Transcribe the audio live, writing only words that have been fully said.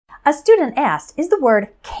A student asked, is the word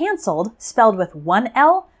canceled spelled with one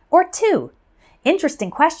L or two?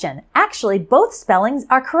 Interesting question. Actually, both spellings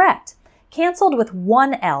are correct. Canceled with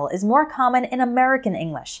one L is more common in American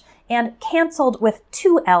English, and canceled with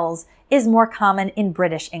two L's is more common in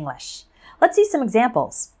British English. Let's see some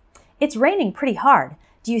examples. It's raining pretty hard.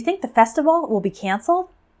 Do you think the festival will be canceled?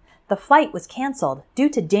 The flight was canceled due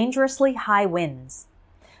to dangerously high winds.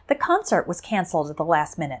 The concert was canceled at the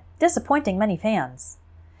last minute, disappointing many fans.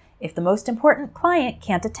 If the most important client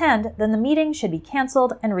can't attend, then the meeting should be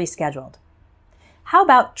canceled and rescheduled. How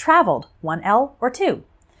about traveled, one L or two?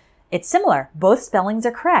 It's similar. Both spellings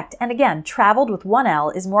are correct. And again, traveled with one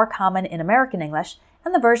L is more common in American English,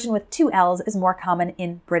 and the version with two L's is more common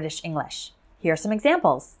in British English. Here are some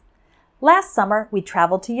examples. Last summer, we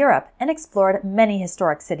traveled to Europe and explored many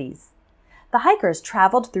historic cities. The hikers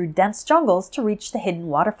traveled through dense jungles to reach the hidden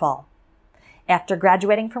waterfall. After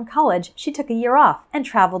graduating from college, she took a year off and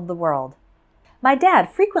traveled the world. My dad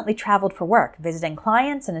frequently traveled for work, visiting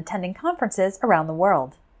clients and attending conferences around the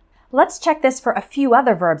world. Let's check this for a few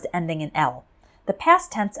other verbs ending in L. The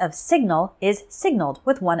past tense of signal is signaled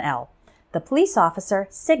with one L. The police officer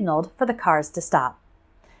signaled for the cars to stop.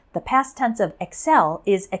 The past tense of excel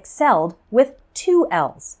is excelled with two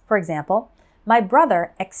L's. For example, my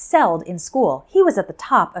brother excelled in school. He was at the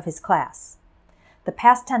top of his class. The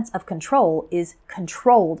past tense of control is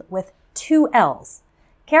controlled with two L's.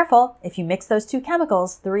 Careful, if you mix those two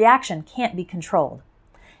chemicals, the reaction can't be controlled.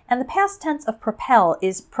 And the past tense of propel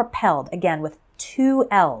is propelled, again with two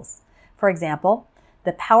L's. For example,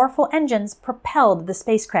 the powerful engines propelled the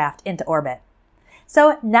spacecraft into orbit.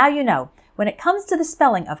 So now you know, when it comes to the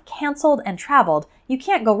spelling of canceled and traveled, you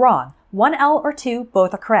can't go wrong. One L or two,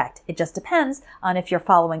 both are correct. It just depends on if you're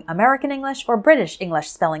following American English or British English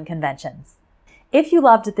spelling conventions. If you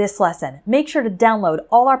loved this lesson, make sure to download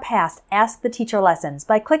all our past Ask the Teacher lessons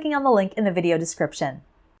by clicking on the link in the video description.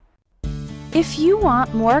 If you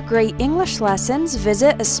want more great English lessons,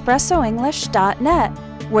 visit espressoenglish.net,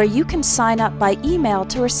 where you can sign up by email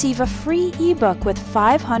to receive a free ebook with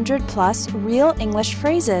 500 plus real English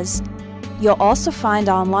phrases. You'll also find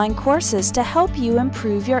online courses to help you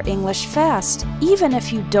improve your English fast, even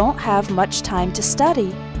if you don't have much time to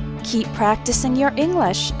study. Keep practicing your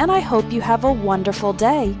English, and I hope you have a wonderful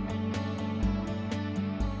day.